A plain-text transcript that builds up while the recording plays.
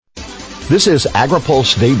This is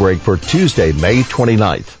AgriPulse Daybreak for Tuesday, May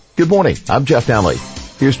 29th. Good morning. I'm Jeff Nally.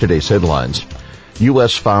 Here's today's headlines.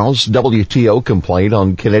 U.S. files WTO complaint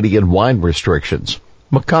on Canadian wine restrictions.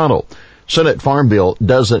 McConnell. Senate Farm Bill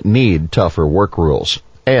doesn't need tougher work rules.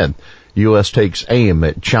 And U.S. takes aim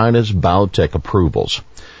at China's biotech approvals.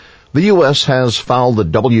 The U.S. has filed the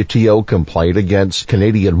WTO complaint against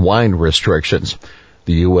Canadian wine restrictions.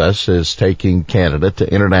 The U.S. is taking Canada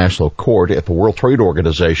to international court at the World Trade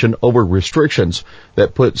Organization over restrictions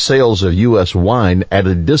that put sales of U.S. wine at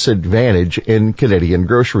a disadvantage in Canadian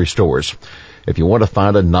grocery stores. If you want to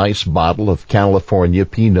find a nice bottle of California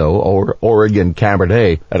Pinot or Oregon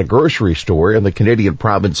Cabernet at a grocery store in the Canadian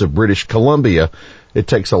province of British Columbia, it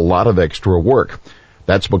takes a lot of extra work.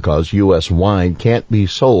 That's because U.S. wine can't be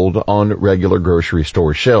sold on regular grocery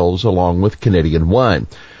store shelves along with Canadian wine.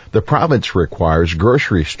 The province requires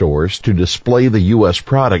grocery stores to display the U.S.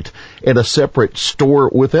 product in a separate store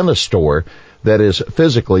within a store that is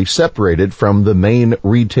physically separated from the main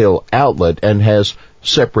retail outlet and has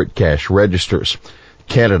separate cash registers.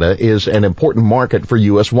 Canada is an important market for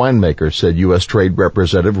U.S. winemakers, said U.S. Trade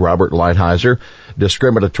Representative Robert Lighthizer.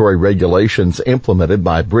 Discriminatory regulations implemented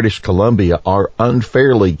by British Columbia are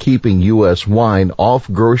unfairly keeping U.S. wine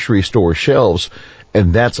off grocery store shelves,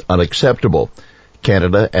 and that's unacceptable.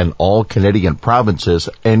 Canada and all Canadian provinces,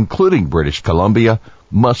 including British Columbia,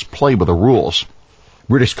 must play by the rules.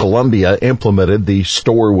 British Columbia implemented the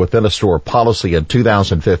store-within-a-store policy in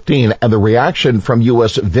 2015, and the reaction from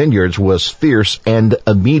U.S. vineyards was fierce and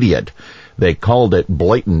immediate. They called it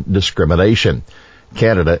blatant discrimination.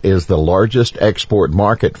 Canada is the largest export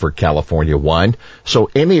market for California wine, so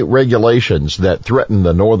any regulations that threaten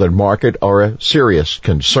the northern market are a serious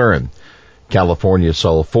concern. California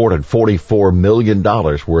sold $444 million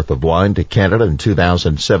worth of wine to Canada in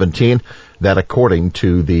 2017, that according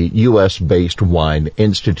to the U.S.-based Wine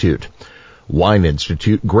Institute. Wine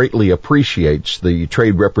Institute greatly appreciates the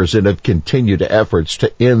trade representative continued efforts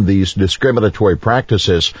to end these discriminatory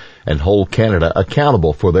practices and hold Canada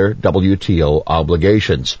accountable for their WTO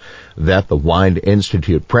obligations. That the Wine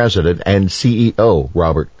Institute president and CEO,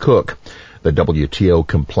 Robert Cook. The WTO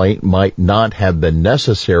complaint might not have been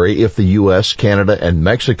necessary if the U.S., Canada, and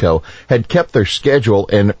Mexico had kept their schedule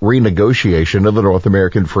in renegotiation of the North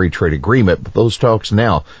American Free Trade Agreement, but those talks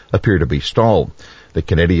now appear to be stalled. The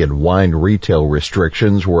Canadian wine retail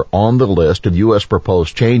restrictions were on the list of U.S.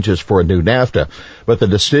 proposed changes for a new NAFTA, but the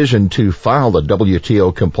decision to file the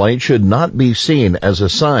WTO complaint should not be seen as a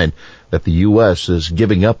sign that the U.S. is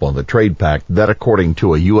giving up on the trade pact, that according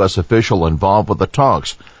to a U.S. official involved with the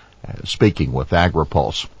talks. Speaking with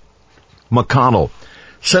AgriPulse. McConnell.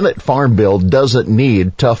 Senate Farm Bill doesn't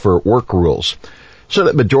need tougher work rules.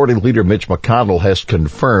 Senate Majority Leader Mitch McConnell has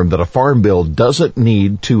confirmed that a farm bill doesn't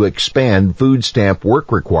need to expand food stamp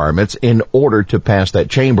work requirements in order to pass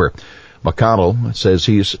that chamber. McConnell says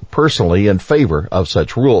he's personally in favor of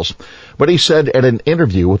such rules, but he said in an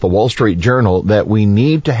interview with the Wall Street Journal that we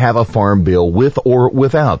need to have a farm bill with or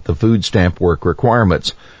without the food stamp work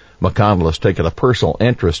requirements. McConnell has taken a personal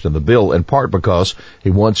interest in the bill in part because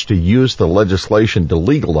he wants to use the legislation to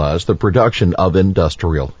legalize the production of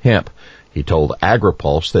industrial hemp. He told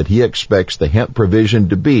AgriPulse that he expects the hemp provision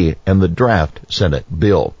to be in the draft Senate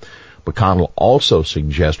bill. McConnell also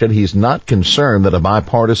suggested he's not concerned that a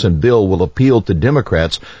bipartisan bill will appeal to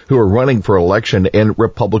Democrats who are running for election in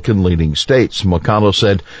Republican-leaning states. McConnell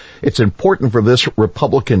said it's important for this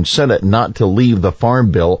Republican Senate not to leave the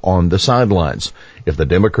farm bill on the sidelines. If the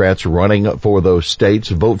Democrats running for those states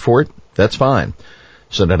vote for it, that's fine.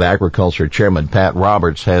 Senate Agriculture Chairman Pat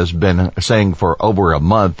Roberts has been saying for over a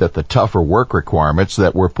month that the tougher work requirements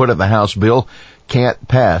that were put in the House bill can't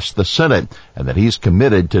pass the Senate, and that he's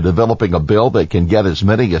committed to developing a bill that can get as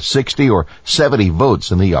many as 60 or 70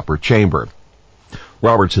 votes in the upper chamber.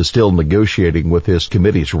 Roberts is still negotiating with his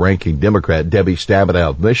committee's ranking Democrat Debbie Stabenow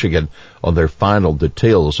of Michigan on their final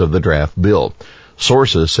details of the draft bill.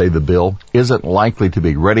 Sources say the bill isn't likely to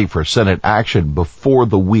be ready for Senate action before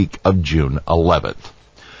the week of June 11th.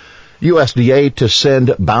 USDA to send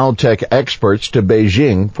biotech experts to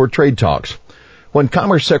Beijing for trade talks. When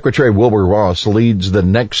Commerce Secretary Wilbur Ross leads the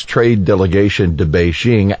next trade delegation to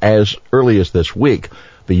Beijing as early as this week,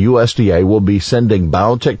 the USDA will be sending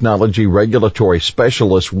biotechnology regulatory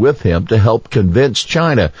specialists with him to help convince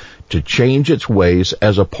China to change its ways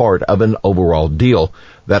as a part of an overall deal.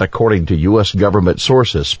 That according to U.S. government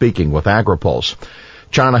sources speaking with AgriPulse.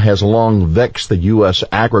 China has long vexed the U.S.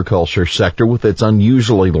 agriculture sector with its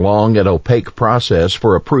unusually long and opaque process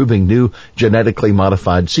for approving new genetically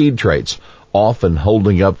modified seed traits, often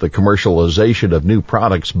holding up the commercialization of new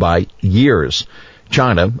products by years.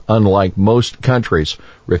 China, unlike most countries,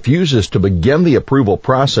 refuses to begin the approval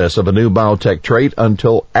process of a new biotech trait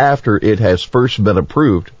until after it has first been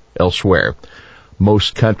approved elsewhere.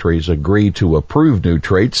 Most countries agree to approve new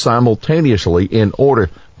traits simultaneously in order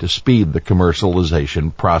to speed the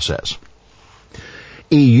commercialization process.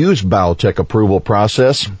 EU's biotech approval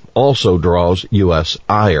process also draws U.S.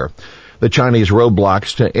 ire. The Chinese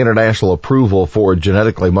roadblocks to international approval for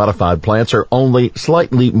genetically modified plants are only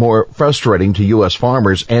slightly more frustrating to U.S.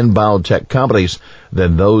 farmers and biotech companies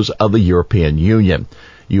than those of the European Union.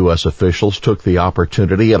 U.S. officials took the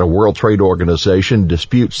opportunity at a World Trade Organization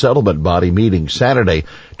dispute settlement body meeting Saturday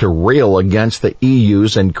to rail against the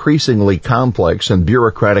EU's increasingly complex and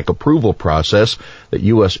bureaucratic approval process that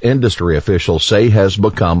U.S. industry officials say has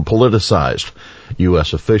become politicized.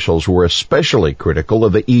 U.S. officials were especially critical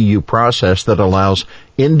of the EU process that allows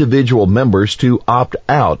individual members to opt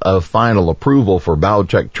out of final approval for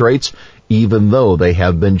biotech traits, even though they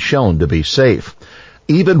have been shown to be safe.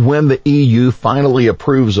 Even when the EU finally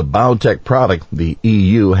approves a biotech product, the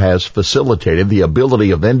EU has facilitated the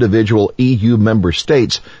ability of individual EU member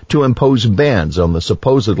states to impose bans on the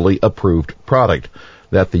supposedly approved product.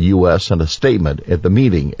 That the U.S. in a statement at the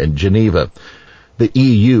meeting in Geneva. The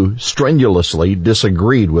EU strenuously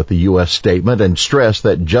disagreed with the U.S. statement and stressed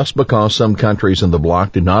that just because some countries in the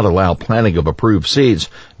bloc do not allow planting of approved seeds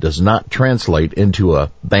does not translate into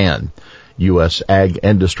a ban. U.S. ag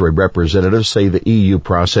industry representatives say the EU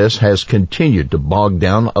process has continued to bog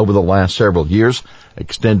down over the last several years,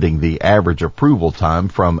 extending the average approval time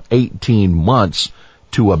from 18 months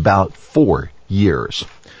to about 4 years.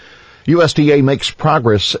 USDA makes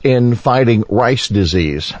progress in fighting rice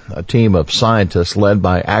disease. A team of scientists led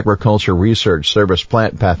by Agriculture Research Service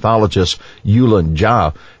plant pathologist Yulin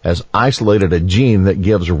Jia has isolated a gene that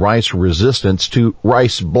gives rice resistance to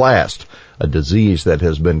rice blast, a disease that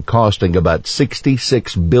has been costing about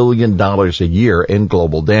 $66 billion a year in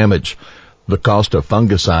global damage. The cost of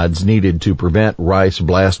fungicides needed to prevent rice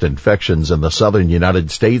blast infections in the southern United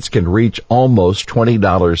States can reach almost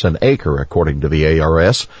 $20 an acre, according to the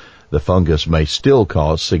ARS. The fungus may still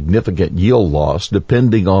cause significant yield loss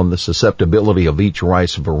depending on the susceptibility of each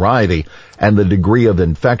rice variety and the degree of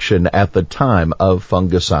infection at the time of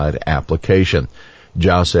fungicide application.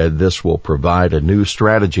 Jia said this will provide a new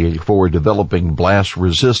strategy for developing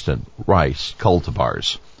blast-resistant rice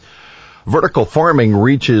cultivars. Vertical farming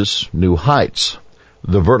reaches new heights.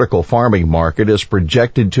 The vertical farming market is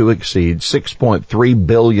projected to exceed $6.3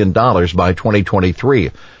 billion by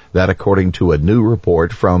 2023. That according to a new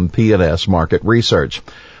report from P&S Market Research.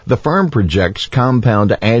 The firm projects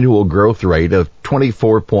compound annual growth rate of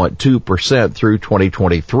 24.2% through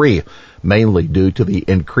 2023, mainly due to the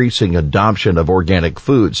increasing adoption of organic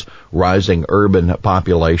foods, rising urban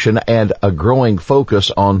population, and a growing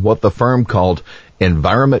focus on what the firm called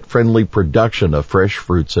environment-friendly production of fresh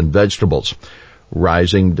fruits and vegetables.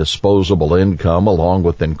 Rising disposable income along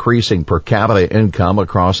with increasing per capita income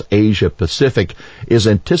across Asia Pacific is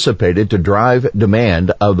anticipated to drive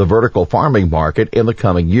demand of the vertical farming market in the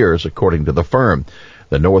coming years, according to the firm.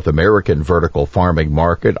 The North American vertical farming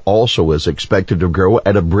market also is expected to grow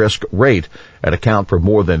at a brisk rate and account for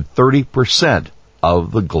more than 30%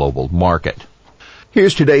 of the global market.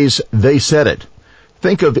 Here's today's They Said It.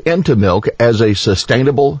 Think of Entomilk as a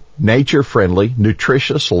sustainable, nature-friendly,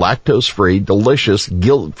 nutritious, lactose-free, delicious,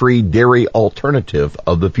 guilt-free dairy alternative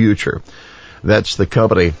of the future. That's the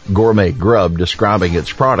company Gourmet Grub describing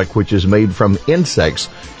its product, which is made from insects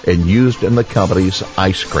and used in the company's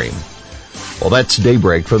ice cream. Well, that's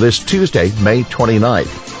Daybreak for this Tuesday, May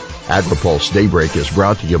 29th. AgriPulse Daybreak is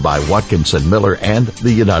brought to you by Watkinson Miller and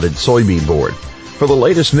the United Soybean Board. For the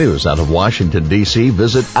latest news out of Washington, D.C.,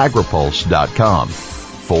 visit agripulse.com.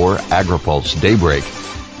 For AgriPulse Daybreak,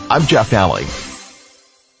 I'm Jeff Alley.